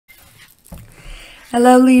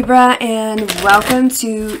Hello Libra, and welcome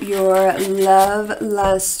to your love,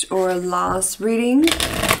 lust, or loss reading.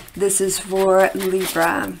 This is for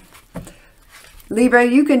Libra. Libra,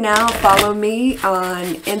 you can now follow me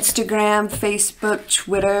on Instagram, Facebook,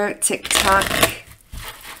 Twitter, TikTok,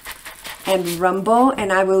 and Rumble,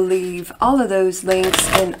 and I will leave all of those links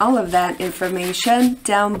and all of that information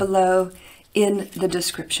down below in the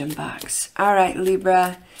description box. All right,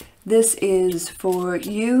 Libra, this is for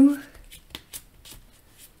you.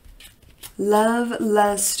 Love,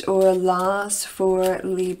 lust, or loss for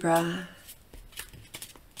Libra.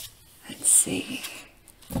 Let's see.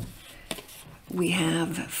 We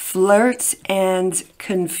have flirt and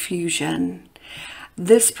confusion.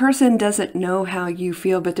 This person doesn't know how you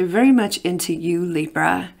feel, but they're very much into you,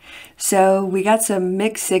 Libra. So we got some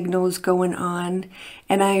mixed signals going on,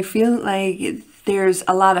 and I feel like there's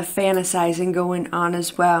a lot of fantasizing going on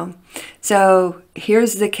as well. So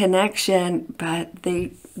here's the connection, but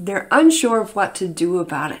they're unsure of what to do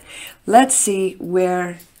about it. Let's see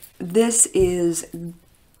where this is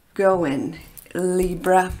going,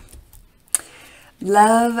 Libra.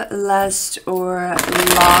 Love, lust, or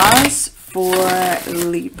loss for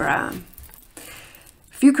Libra.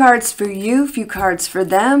 Few cards for you, few cards for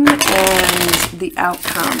them, and the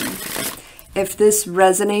outcome. If this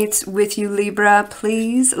resonates with you, Libra,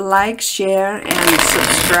 please like, share, and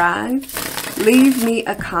subscribe. Leave me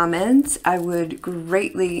a comment. I would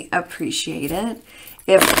greatly appreciate it.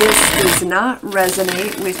 If this does not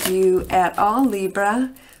resonate with you at all,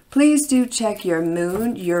 Libra, please do check your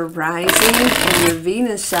moon, your rising, and your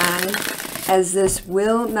Venus sign, as this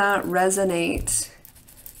will not resonate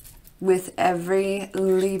with every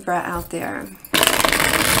Libra out there.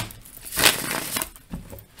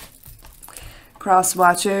 Cross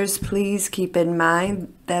watchers, please keep in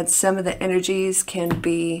mind that some of the energies can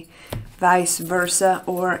be vice versa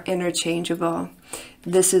or interchangeable.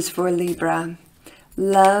 This is for Libra.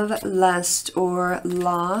 Love, lust, or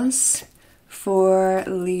loss for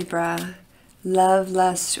Libra. Love,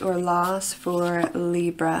 lust, or loss for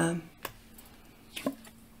Libra.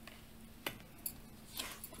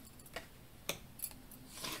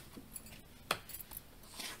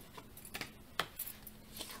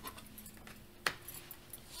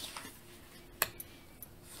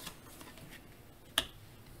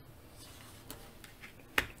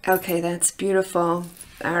 Okay, that's beautiful.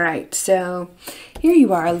 All right, so here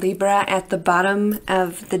you are, Libra, at the bottom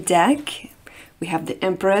of the deck. We have the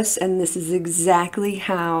Empress, and this is exactly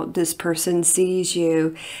how this person sees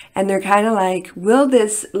you. And they're kind of like, will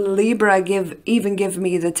this Libra even give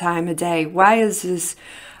me the time of day? Why is this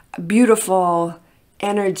beautiful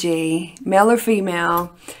energy, male or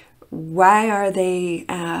female, why are they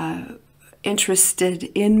interested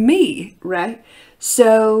in me, right?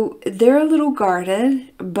 So they're a little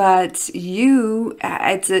guarded, but you,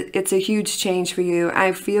 it's a huge change for you.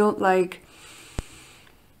 I feel like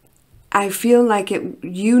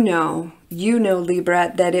you know,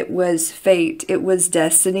 Libra, that it was fate, it was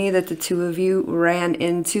destiny that the two of you ran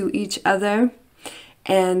into each other.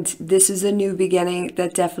 And this is a new beginning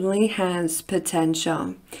that definitely has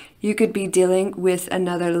potential. You could be dealing with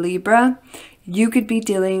another Libra. You could be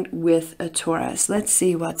dealing with a Taurus. Let's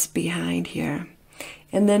see what's behind here.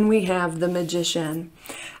 And then we have the Magician.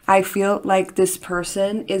 I feel like this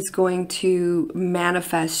person is going to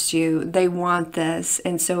manifest you. They want this.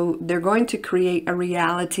 And so they're going to create a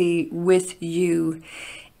reality with you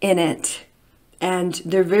in it. And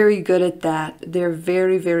they're very good at that. They're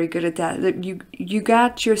very, very good at that. You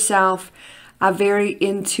got yourself a very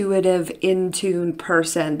intuitive, in-tune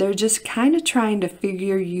person. They're just kind of trying to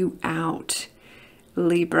figure you out,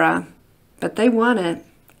 Libra. But they want it,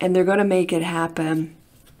 and they're going to make it happen.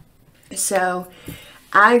 So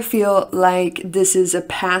I feel like this is a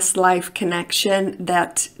past life connection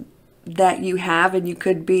that you have, and you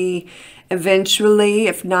could be eventually,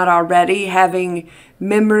 if not already, having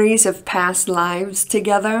memories of past lives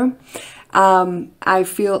together. I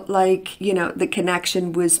feel like, you know, the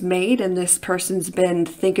connection was made, and this person's been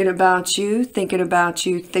thinking about you, thinking about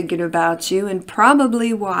you, thinking about you, and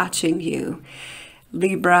probably watching you,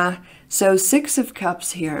 Libra. So 6 of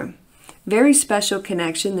Cups here. Very special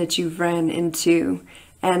connection that you've ran into,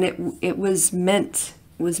 and it was meant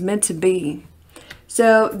to be.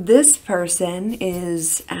 So this person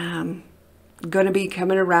is going to be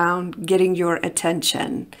coming around, getting your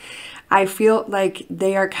attention. I feel like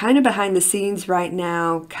they are kind of behind the scenes right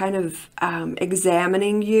now, kind of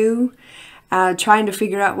examining you, trying to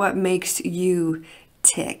figure out what makes you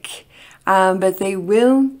tick. But they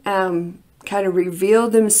will kind of reveal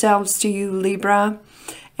themselves to you, Libra,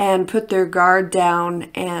 and put their guard down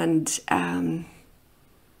and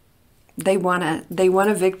They want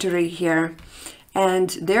a victory here, and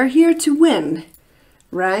they're here to win,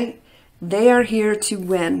 right? They are here to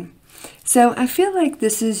win. So I feel like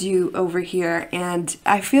this is you over here, and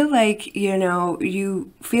I feel like, you know,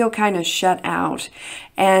 you feel kind of shut out,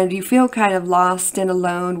 and you feel kind of lost and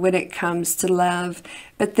alone when it comes to love.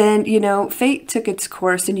 But then, you know, fate took its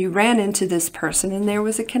course, and you ran into this person, and there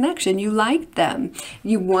was a connection. You liked them.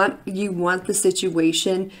 You want the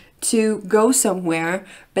situation to go somewhere,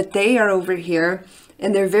 but they are over here,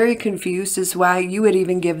 and they're very confused as why you would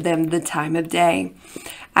even give them the time of day.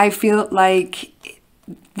 I feel like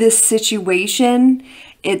this situation,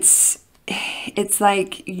 it's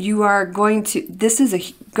like you are going to, this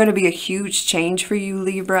is going to be a huge change for you,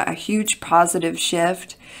 Libra, a huge positive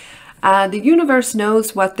shift. The universe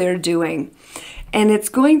knows what they're doing, and it's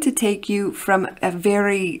going to take you from a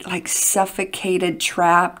very like suffocated,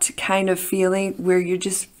 trapped kind of feeling where you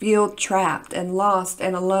just feel trapped and lost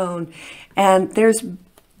and alone. And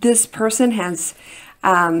this person has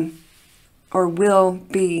or will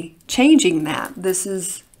be changing that.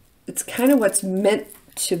 It's kind of what's meant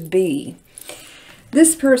to be.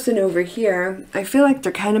 This person over here, I feel like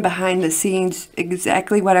they're kind of behind the scenes,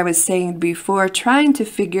 exactly what I was saying before, trying to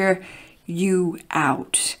figure you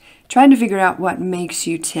out, trying to figure out what makes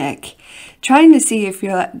you tick, trying to see if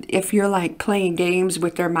you're like playing games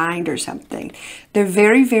with their mind or something. They're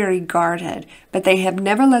very, very guarded, but they have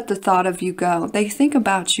never let the thought of you go. They think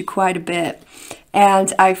about you quite a bit.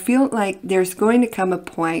 And I feel like there's going to come a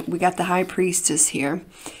point, we got the High Priestess here,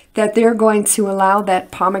 that they're going to allow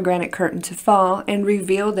that pomegranate curtain to fall and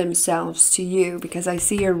reveal themselves to you, because I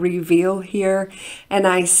see a reveal here, and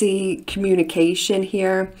I see communication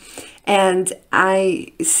here, and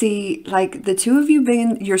I see like the two of you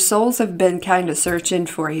your souls have been kind of searching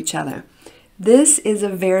for each other. This is a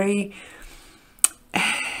very,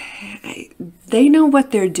 they know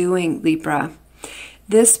what they're doing, Libra.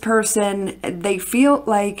 This person, they feel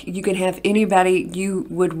like you can have anybody you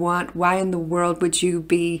would want. Why in the world would you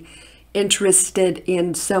be interested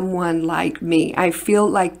in someone like me? I feel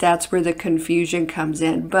like that's where the confusion comes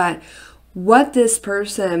in. But what this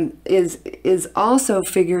person is also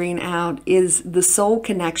figuring out is the soul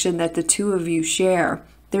connection that the two of you share.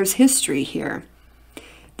 There's history here.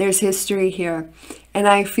 There's history here. And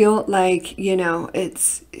I feel like, you know,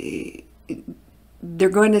 they're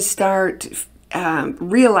going to start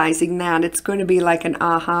realizing that. It's going to be like an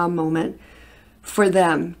aha moment for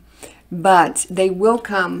them, but they will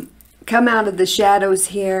come out of the shadows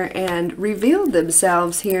here and reveal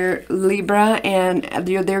themselves here, Libra, and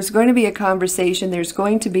there's going to be a conversation, there's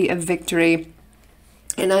going to be a victory.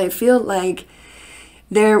 And I feel like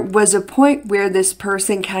there was a point where this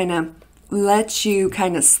person kind of lets you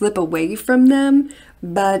kind of slip away from them,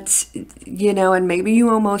 but, you know, and maybe you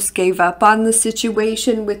almost gave up on the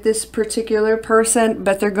situation with this particular person,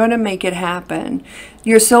 but they're going to make it happen.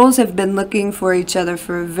 Your souls have been looking for each other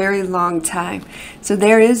for a very long time. So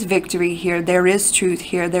there is victory here. There is truth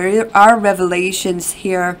here. There are revelations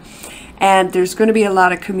here. And there's going to be a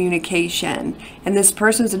lot of communication. And this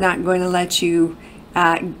person's not going to let you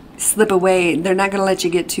slip away. They're not going to let you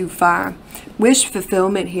get too far. Wish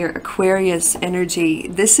fulfillment here, Aquarius energy.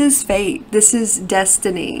 This is fate. This is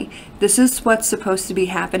destiny. This is what's supposed to be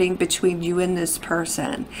happening between you and this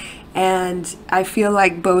person. And I feel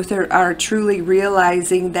like both are truly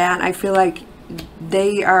realizing that. I feel like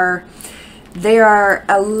they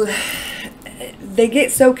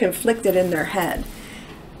get so conflicted in their head.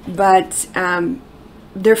 But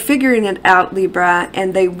they're figuring it out, Libra,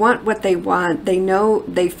 and they want what they want. They know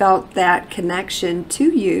they felt that connection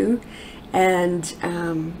to you, and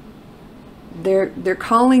they're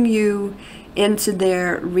calling you into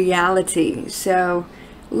their reality. So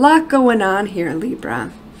a lot going on here,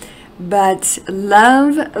 Libra. But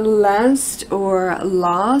love, lust, or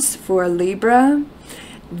loss for Libra,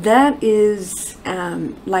 that is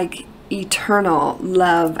like eternal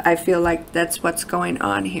love. I feel like that's what's going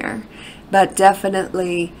on here. But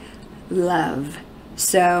definitely love.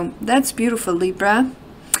 So that's beautiful, Libra.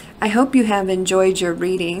 I hope you have enjoyed your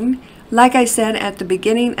reading. Like I said at the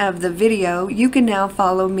beginning of the video, you can now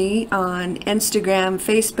follow me on Instagram,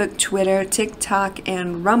 Facebook, Twitter, TikTok,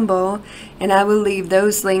 and Rumble. And I will leave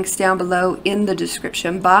those links down below in the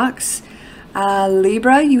description box.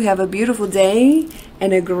 Libra, you have a beautiful day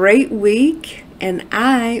and a great week. And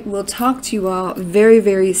I will talk to you all very,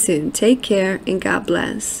 very soon. Take care and God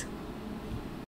bless.